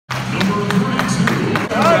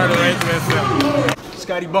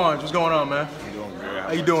Scottie Barnes, what's going on, man? I'm doing good.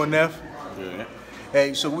 How you doing, Neff? Good.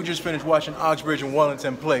 Hey, so we just finished watching Oxbridge and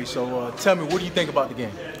Wellington play. So tell me, what do you think about the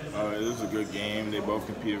game? It was a good game. They both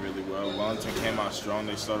competed really well. Wellington came out strong.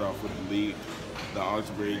 They started off with the lead. The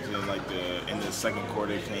Oxbridge in the second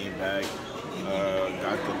quarter came back,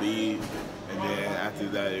 got the lead, and then after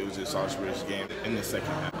that it was just Oxbridge's game in the second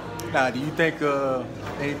half. Now, do you think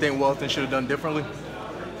anything Wellington should have done differently?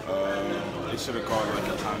 They should have called like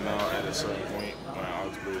a timeout at a certain point when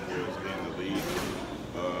Oxbridge was getting the lead.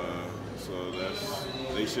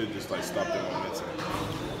 They should just like stop their momentum.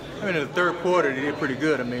 I mean, in the third quarter, they did pretty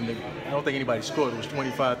good. I mean, I don't think anybody scored. It was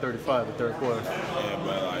 25-35 the third quarter. Yeah,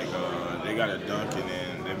 but like they got a dunk and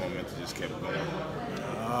then their momentum just kept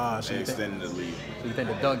going. So they extended the lead. So you think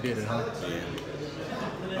the dunk did it, huh?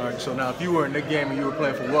 Yeah. All right. So now, if you were in the game and you were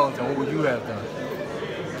playing for Wellington, what would you have done?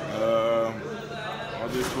 I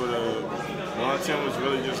just would have. Wellington was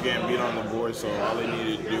really just getting beat on the board, so all they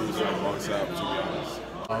needed to do was like box out, to be honest.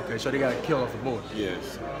 Okay, so they got to kill off the board.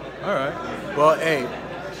 Yes. All right. Well, hey,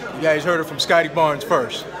 you guys heard it from Scottie Barnes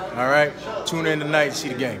first. All right. Tune in tonight to see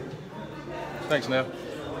the game. Thanks, Nev.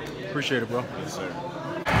 Appreciate it, bro. Yes, sir.